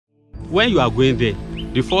when you are going there,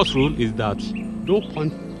 the first rule is that don't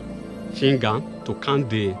point finger to count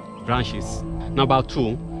the branches. Number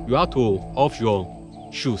 2, you have to off your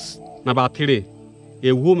shoes. Number 3,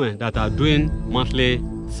 a woman that are doing monthly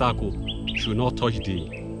circle should not touch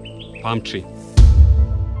the palm tree.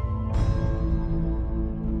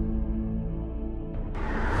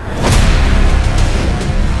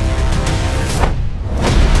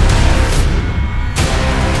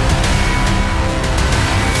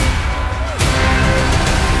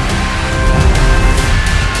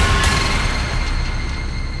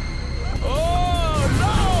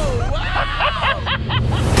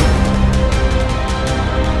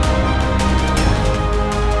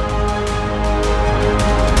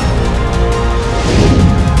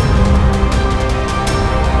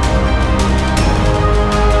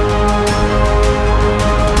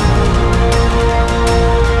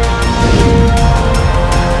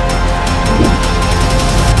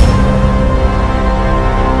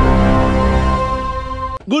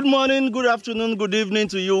 Good morning, good afternoon, good evening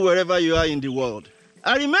to you wherever you are in the world.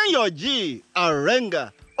 I remain your G,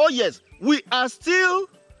 Arenga. Oh yes, we are still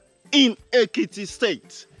in Ekiti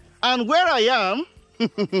State. And where I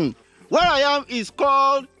am is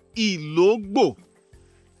called Ilogbo.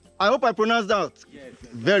 I hope I pronounced that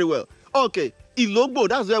very well. Okay, Ilogbo,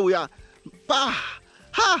 that's where we are.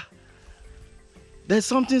 There's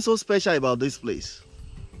something so special about this place.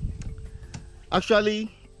 Actually,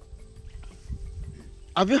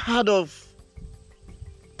 have you heard of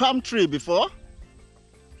palm tree before?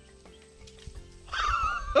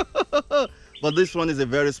 But this one is a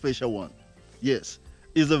very special one. Yes,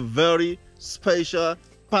 it's a very special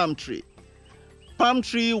palm tree. Palm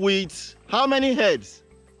tree with how many heads?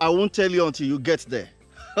 I won't tell you until you get there.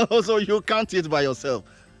 So you count it by yourself.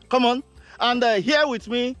 Come on. And here with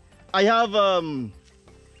me, I have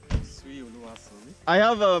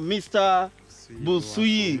Mr.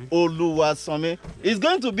 Busui Oluwasome. He's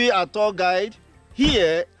going to be a tour guide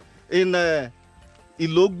here in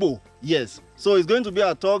Ilogbo. Yes, so he's going to be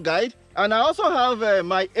a tour guide. And I also have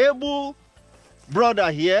my able brother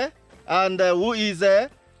here, and who is a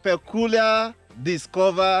Peculiar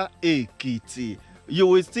Discover Ekiti. You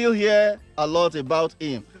will still hear a lot about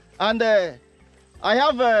him. And I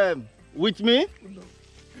have with me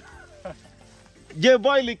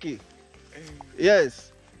J-Boy Licky. Yes.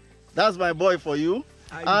 That's my boy for you.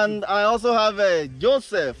 And I also have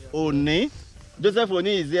Joseph Oni. Joseph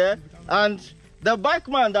Oni is here. And the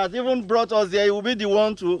bikeman that even brought us here, he will be the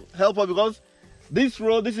one to help us, because this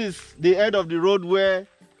road, this is the end of the road where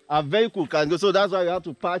a vehicle can go. So that's why we have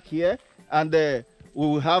to park here. And we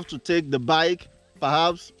will have to take the bike,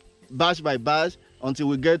 perhaps batch by batch, until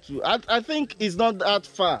we get to... I think it's not that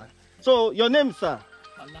far. So your name, sir?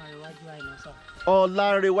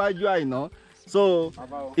 Olarewaju Aino. So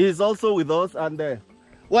he's also with us, and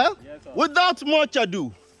well, yes, without much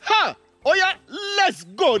ado, oh yeah, let's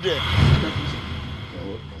go there.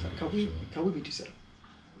 Can we meet you, sir?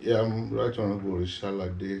 Yeah, I'm right honorable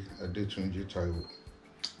Rishalade Adetunji Taiwo.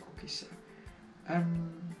 Okay, sir.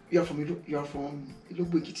 You're from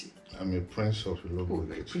Ilogbo Ekiti. I'm a prince of Ilogbo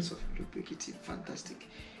Ekiti. Prince of Ilogbo Ekiti, fantastic.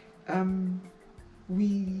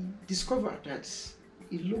 We discovered that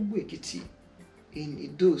Ilogbo Ekiti in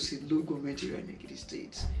Idos, in Logo, Nigeria, in Ekiti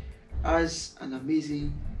State, has an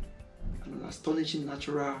amazing and an astonishing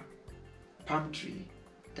natural palm tree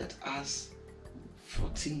that has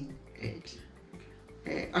 14 heads.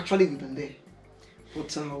 Actually, we've been there,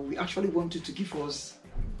 but we actually wanted to give us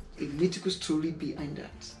a mythical story behind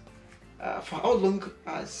that. For how long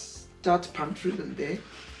has that palm tree been there,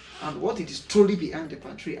 and what is the story behind the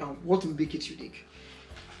palm tree, and what make it unique?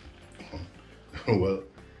 Well,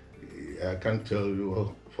 I can't tell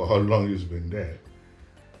you for how long it's been there.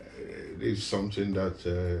 It's something that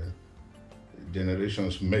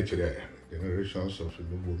generations met there. Generations of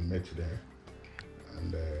Ilogbo met there.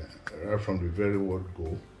 And right from the very word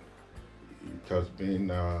go, it has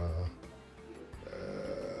been a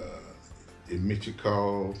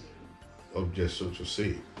mythical object, so to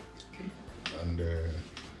say. Okay. And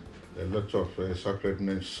a lot of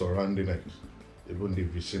sacredness surrounding it, even the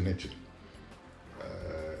vicinity.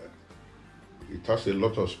 It has a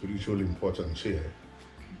lot of spiritual importance here,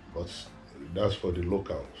 but that's for the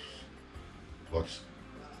locals. But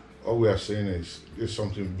all we are saying is it's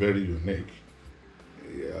something very unique.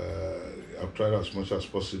 I've tried as much as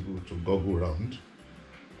possible to goggle around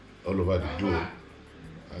all over the globe,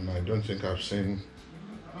 and I don't think I've seen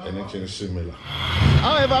anything similar.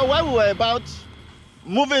 However, while we were about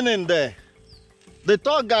moving in there, the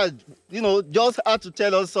tour guide, just had to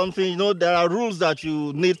tell us something. There are rules that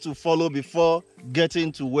you need to follow before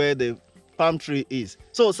getting to where the palm tree is.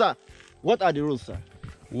 So, sir, What are the rules, sir?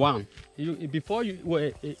 One,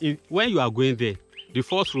 when you are going there, the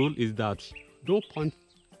first rule is that don't point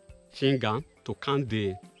finger to count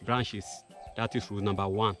the branches. That is rule number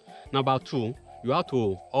 1. Number 2, you have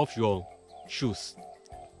to off your shoes.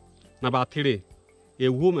 Number 3, a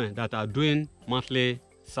woman that are doing monthly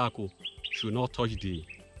circle should not touch the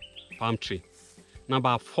palm tree.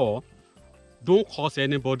 Number 4, don't curse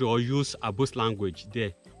anybody or use abuse language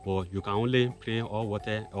there, but you can only pray or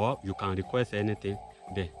whatever, or you can request anything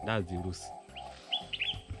there. That's the rules.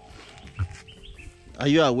 Are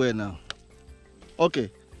you aware now?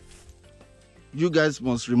 Okay. You guys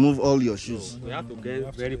must remove all your shoes. So we have to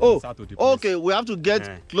get very closer to the place. Okay, we have to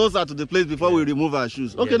get closer to the place before we remove our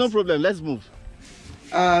shoes. Okay, no problem. Let's move.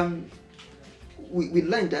 We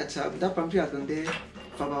learned that that palm tree has been there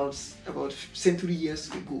for about century years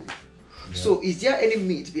ago. Yeah. So is there any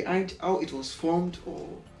myth behind how it was formed or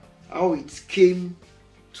how it came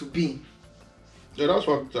to be? Yeah, that's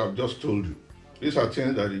what I've just told you. These are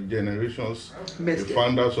things that the generations, the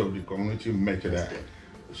founders of the community met there.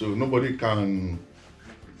 So nobody can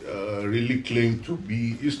really claim to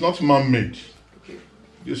be, it's not man-made. Okay.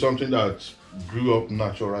 It's something that grew up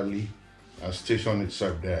naturally and stationed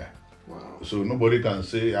itself there. Wow. So nobody can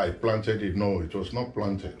say, I planted it. No, it was not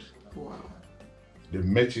planted. Wow. They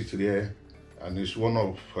met it there, and it's one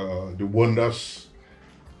of the wonders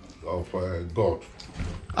of God.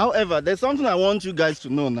 However, there's something I want you guys to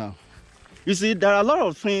know now. You see, there are a lot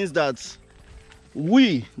of things that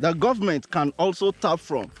we, the government, can also tap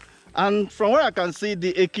from. And from what I can see,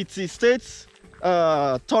 the Ekiti State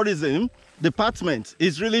Tourism Department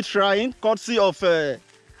is really trying, courtesy of the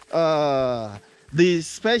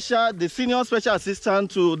senior special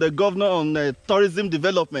assistant to the governor on tourism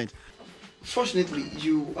development. Fortunately,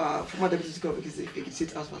 you are former deputy speaker of Ekiti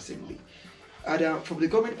State House of Assembly. And from the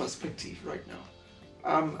government perspective right now,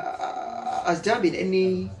 has there been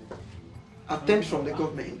any attempt from the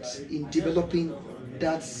government in developing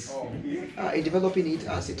that, in developing it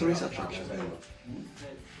as a tourist attraction?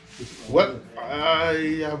 Well,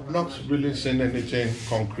 I have not really seen anything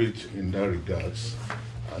concrete in that regards,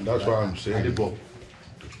 and that's why I'm saying.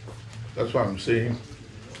 That's why I'm saying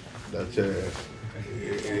that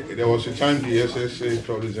there was a time the SSA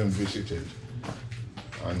tourism visited,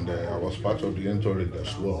 and I was part of the entourage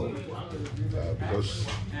as well, because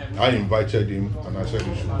I invited him and I said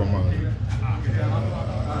he should come and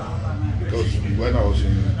because when I was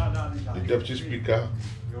in the deputy speaker,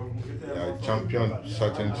 I championed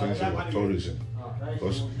certain things about tourism,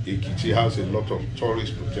 because Ekiti has a lot of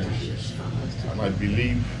tourist potentials, and I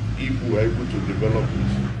believe if we are able to develop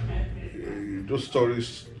it, those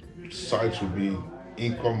tourist sites will be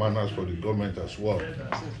income earners for the government as well.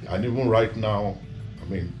 And even right now, I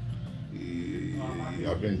mean,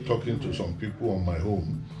 I've been talking to some people on my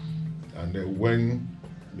home, and when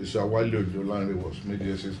Mr. Wale Ojolanre was made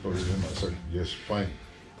the SS tourism, I said, yes, fine.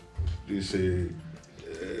 This is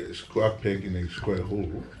a square peg in a square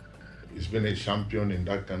hole. He's been a champion in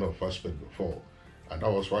that kind of aspect before. And that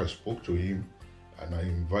was why I spoke to him, and I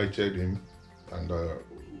invited him, and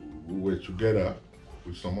we were together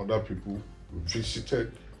with some other people. We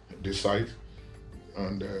visited the site,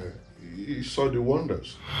 and he saw the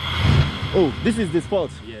wonders. Oh, this is the spot?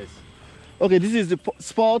 Yes. Okay, this is the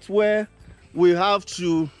spot where we have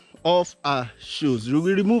to off our shoes. We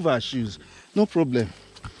will remove our shoes. No problem.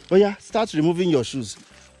 Oh yeah, start removing your shoes.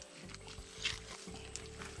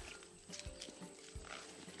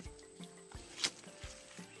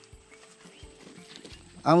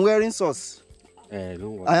 I'm wearing socks.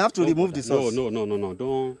 Don't worry. I have to remove the socks. No,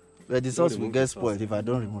 don't. But the socks will get spoiled if I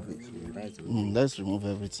don't remove it. Let's remove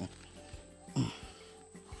everything.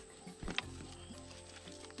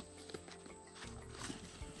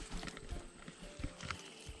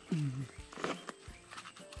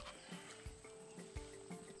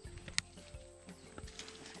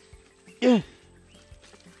 Yeah.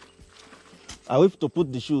 Are we to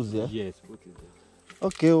put the shoes there? Yes, put it there.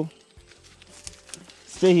 Okay. Oh.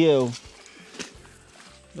 Stay here. Oh.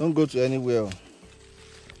 Don't go to anywhere. Oh.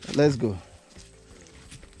 Let's go.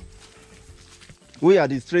 We are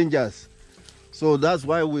the strangers, so that's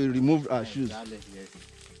why we removed our shoes. Yes.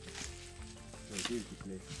 So this is the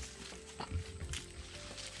place.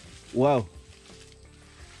 Wow.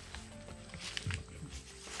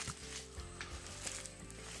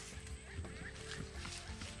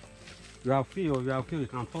 You are free, or you are free. You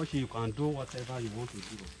can touch it. You can do whatever you want to do.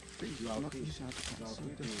 You are free.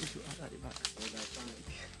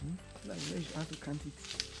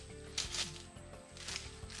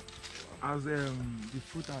 As the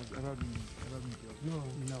fruit has ever been No,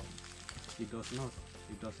 it does not.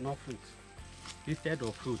 It does not fruit. Instead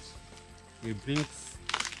of fruit, it brings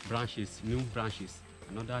branches, new branches,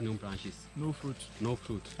 another new branches. No fruit. No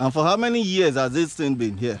fruit. And for how many years has this thing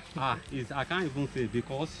been here? I can't even say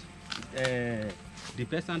because the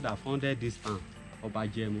person that founded this farm,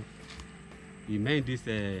 Obajemu, he made this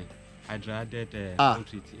hydrated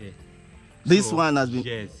country here. This one has been.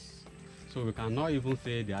 Yes. So we cannot even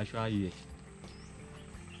say the actual year.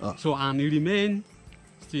 Oh. So and it remains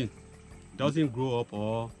still, doesn't grow up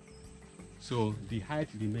or so the height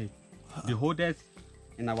remains. The oldest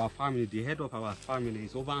in our family, the head of our family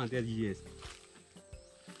is over 100 years.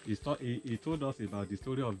 He told us about the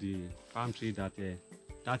story of the palm tree that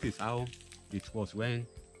that is how it was when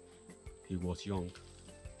he was young.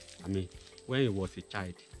 I mean, when he was a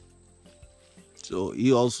child. So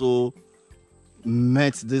he also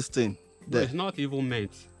met this thing. But it's not even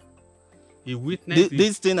meant. He witnessed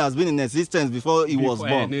this thing has been in existence before he was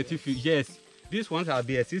born. Yes, this one has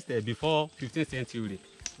been existed before 15th century.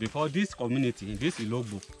 Before this community, this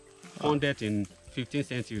Ilogbo, founded in 15th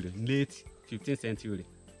century, late 15th century.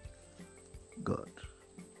 God.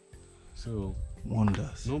 So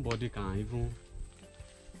wonders. Nobody can even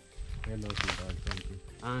tell us about something.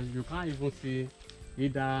 And you can't even see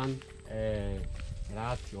either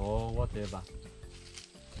rat or whatever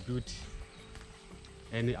build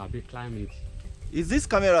any big climate. Is this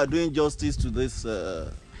camera doing justice to this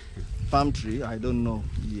palm tree? I don't know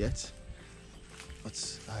yet.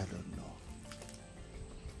 But I don't know.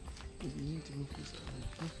 You need to move this.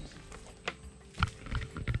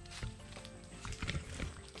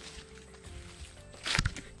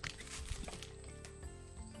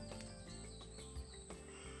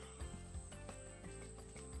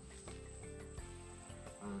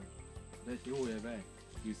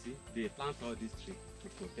 You see, they plant all this tree to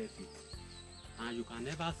protect it. And you can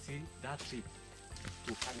never see that tree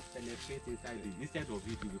to penetrate inside it. Instead of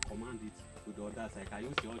it, you will command it to the other side. Can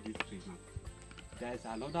you see all these trees now? There is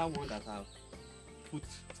another one that have put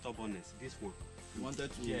stubbornness. This one. You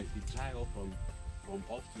wanted to? Yes, it dry up from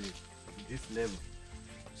up to this level.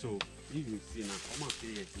 So if you see now, come and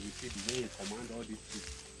see it. You see the way you command all these trees.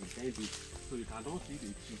 You bend it. So you cannot see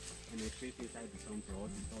the tree penetrate inside the something or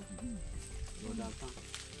the top. You understand?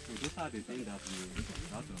 So those are the things that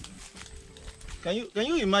we have to. Can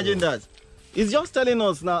you imagine that? It's just telling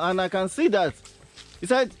us now, and I can see that. He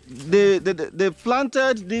said they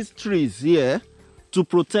planted these trees here to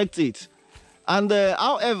protect it. And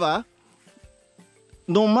however,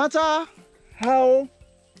 no matter how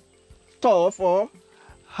tough or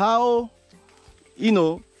how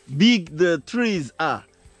big the trees are,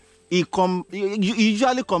 you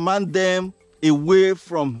usually command them away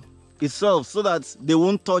from itself so that they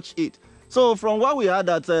won't touch it. So from what we heard,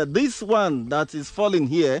 that this one that is falling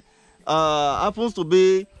here happens to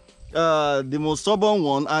be the most stubborn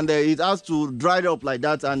one, and it has to dry up like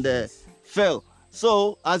that and fell.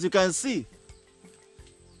 So as you can see,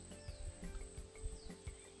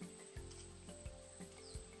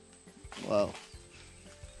 wow,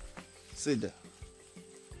 see there,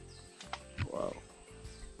 wow.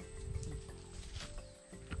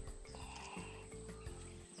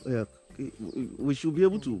 Yeah, we should be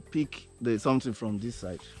able to pick something from this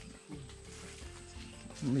side.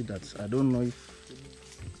 Only that I don't know if.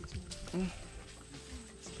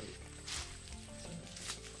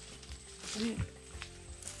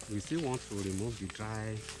 We still want to remove the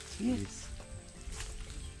dry leaves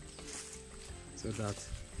so that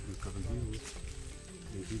we can view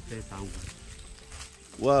the different angle.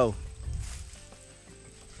 Wow,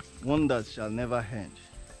 wonders shall never end.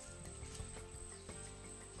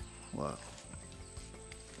 Wow.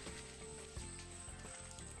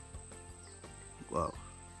 Wow.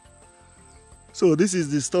 So this is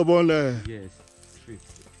the stubborn yes,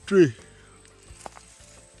 tree.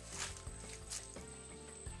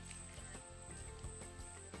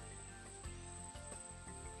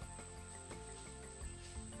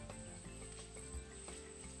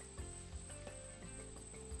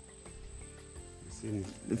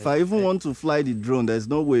 If I even want to fly the drone, there's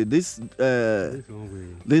no way. This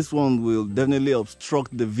one will definitely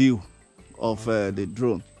obstruct the view of the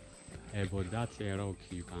drone. But that's a rock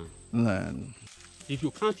you can. Man. If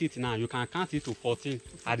you count it now, you can count it to 14.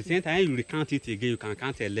 At the same time, you recount it again, you can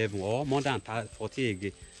count 11 or more than 14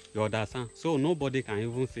 again. You understand? So nobody can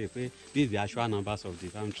even say, hey, these are the actual numbers of the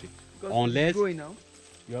country. Because unless it's growing now.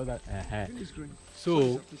 You know that, It's growing.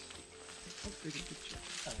 So Take a picture.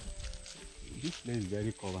 this place is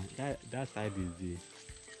very covered. That side is the.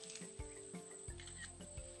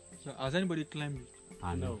 So has anybody climbed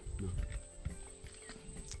it? No.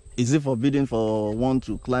 Is it forbidden for one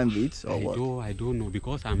to climb it or what? I don't know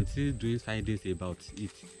because I'm still doing 5 days about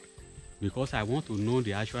it. because I want to know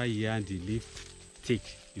the actual year the leaf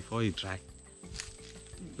take before it dry.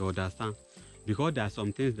 You understand? Because there are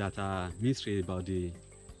some things that are mystery about the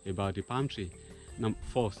palm tree. Now,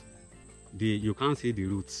 first, you can't see the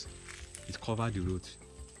roots. It covers the roots,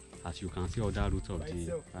 as you can see other roots of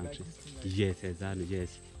the palm tree. Yes, exactly.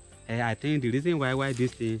 Yes. I think the reason why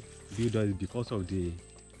this thing build up is because of the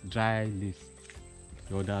dry leaves.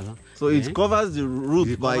 You understand? So it covers the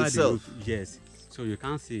root by itself. Yes. So you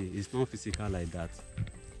can't see. It's not physical like that.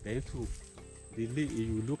 Then too, the leaf.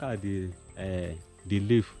 You look at the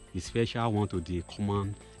leaf, the special one to the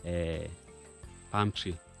common palm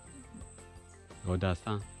tree. You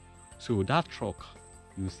understand? So that truck,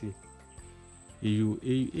 you see,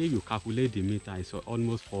 you calculate the meter, it's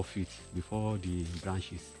almost 4 feet before the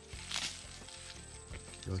branches.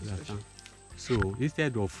 You understand? So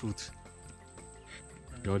instead of fruit,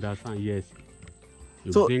 you understand? Yes.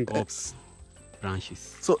 You bring up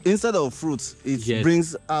branches. So instead of fruits, it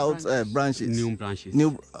brings out branches. New branches.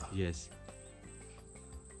 Yes.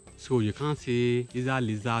 So you can't see either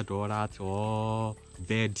lizard or rat or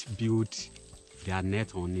bird build their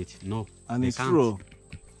net on it. No. And it's true.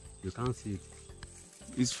 You can't see it.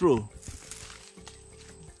 It's true.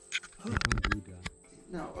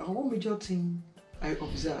 Now, one major thing I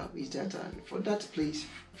observe is that for that place,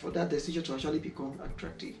 for that destination to actually become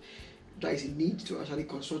attractive, there is a need to actually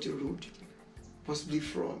construct a road, possibly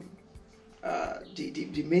from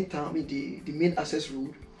the main town, I mean the main access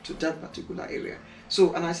road to that particular area.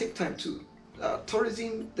 So, and at the same time too,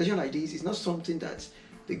 tourism destination like this is not something that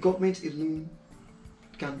the government alone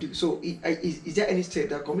can do. So, is there any step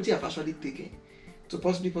that community have actually taken to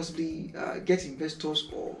possibly get investors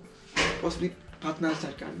or possibly partners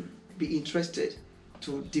that can be interested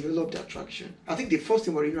to develop the attraction? I think the first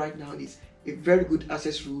thing we're in right now is a very good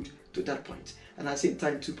access route to that point, and at the same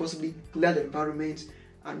time to possibly clear the environment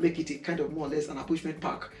and make it a kind of more or less an amusement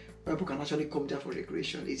park where people can actually come there for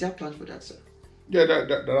recreation. Is there plans for that, sir? Yeah,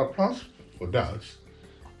 there are plans for that.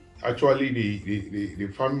 Actually, the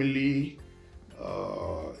family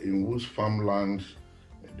in whose farmland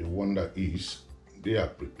the wonder is, they are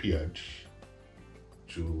prepared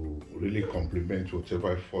to really complement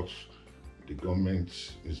whatever efforts the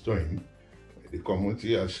government is doing. The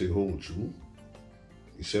community as a whole too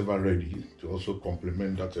is ever ready to also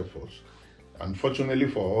complement that effort. Unfortunately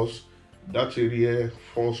for us, that area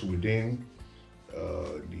falls within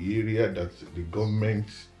the area that the government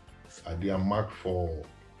had earmarked for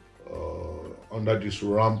under this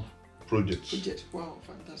ramp project. Wow,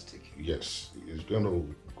 fantastic. Yes, it's going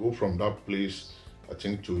to go from that place, I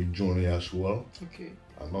think, to Ijuni as well. Okay.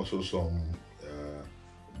 And also some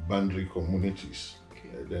boundary communities.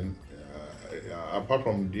 Okay. Then, apart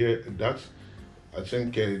from that, I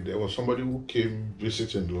think there was somebody who came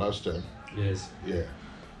visiting the last time. Yes. Yeah.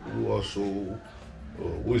 Who also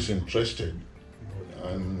who is interested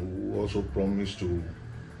and who also promised to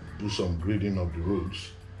do some grading of the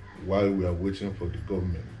roads while we are waiting for the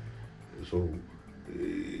government. So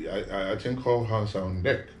I think all hands are on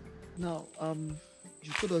deck. Now,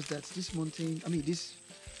 you told us that this mountain, I mean this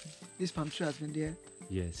palm tree has been there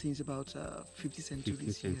since about 50th century.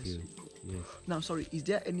 Yes. Now, sorry, is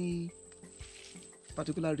there any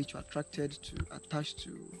particular ritual attracted to attached to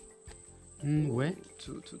where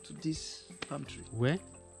to this palm tree? Where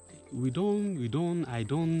I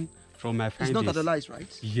don't from my findings. It's not idolized,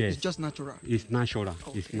 right? Yes, it's just natural. It's natural.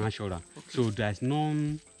 Okay. It's natural. Okay. So So there's no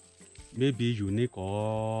maybe unique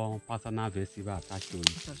or personal festival attached to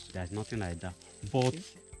it. There's nothing like that. But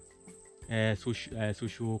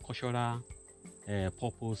socio-cultural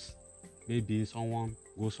purpose, maybe someone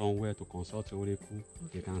goes somewhere to consult oracle,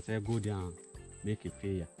 they can say go there and make a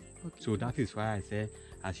prayer. Okay. So that is why I say,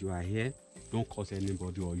 as you are here, don't curse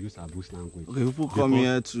anybody or use abuse language. Okay, people come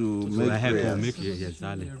here to make prayers. Make it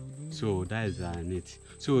exactly. So that is it.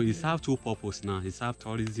 So it serves two purposes now. It serves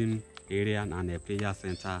tourism area and a prayer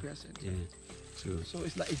center. Prayer center. Yeah. So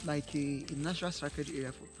it's like a natural sacred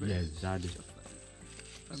area for prayer. Yes, exactly.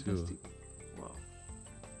 Fantastic. Wow.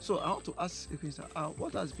 So I want to ask a question.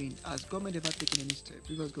 What has government ever taken any step?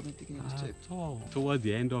 Previous government taking any step? Towards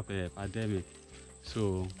the end of a pandemic,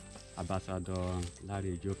 so Ambassador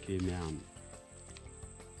Larry Joe came here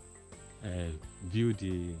and viewed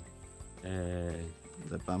the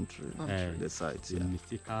palm tree, the site, the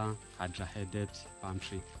mystical hydra-headed palm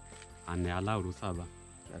tree, and allow Rusaba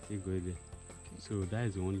that he go there. So that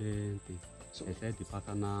is the only thing. So I said the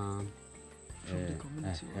personal from the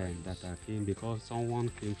community that I came because someone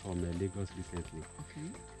came from Lagos recently. Okay.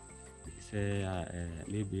 He said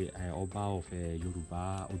maybe Oba of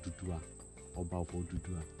Yoruba Oba of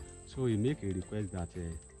Odudua. So he make a request that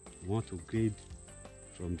he want to grade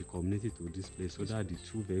from the community to this place so that the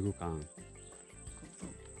two vehicles can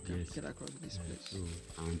get across this place. So,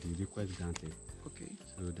 and the request granted. Okay.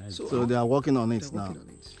 So they are working on it now.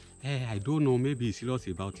 I don't know, maybe he's serious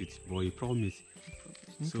about it, but he promised.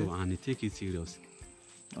 So, and he take it serious.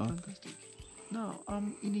 Fantastic. Now,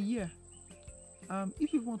 in a year,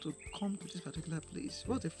 if you want to come to this particular place,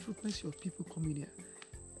 what's the frequency of people coming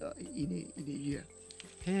here in a year?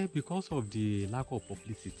 Because of the lack of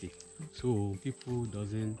publicity, so people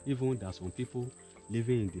doesn't, even there are some people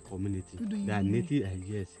living in the community, they are native,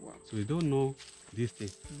 yes, so they don't know this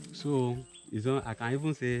thing. So I can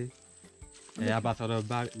even say Ambassador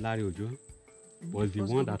Larry Ojo was the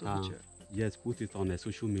one that put it on the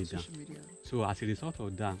social media. So as a result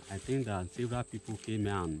of that, I think that several people came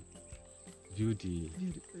here and viewed the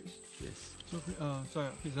place. Yes. So sorry,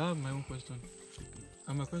 please, I have my own question.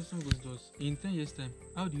 And my question goes thus: in 10 years' time,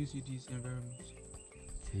 how do you see this environment?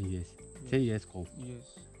 10 years. 10 years come.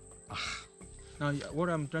 Yes. Now, what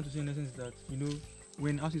I'm trying to say in essence is that,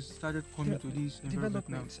 when houses started coming to this environment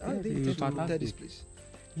now, how they enter this place?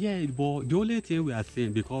 Yeah, but the only thing we are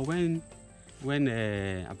saying, because when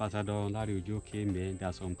Ambassador Larry Ojo came here, there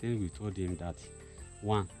are some things we told him that,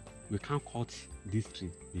 one, we can't cut this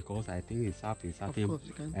tree because I think it's up in certain,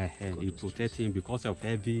 it protects him because of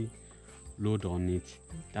heavy load on it.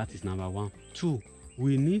 That is number one. Two,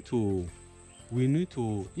 we need to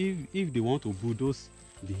if they want to bulldoze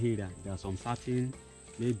the area, there are some certain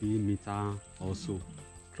maybe meter or so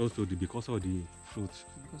close to because of the fruit.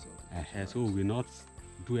 So we will not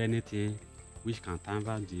do anything which can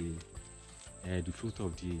tamper the fruit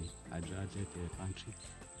of the hydrated pantry.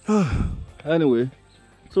 Anyway,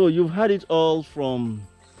 so you've had it all from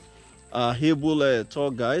our able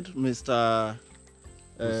tour guide, Mr.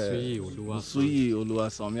 Usuyi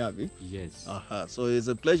Oluwasomiabi. Yes. So it's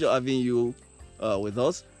a pleasure having you with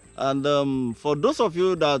us. And for those of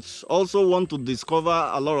you that also want to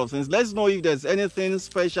discover a lot of things, let's know if there's anything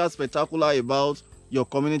special, spectacular about your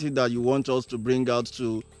community that you want us to bring out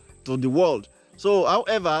to the world. So,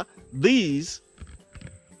 however, this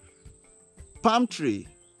palm tree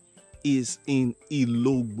is in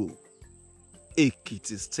Ilogbo,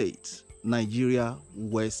 Ekiti State, Nigeria,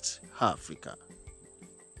 West Africa.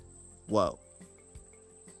 Wow.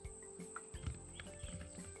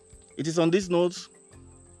 It is on this note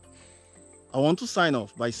I want to sign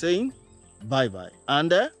off by saying bye-bye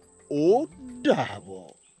and o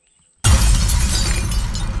dabo.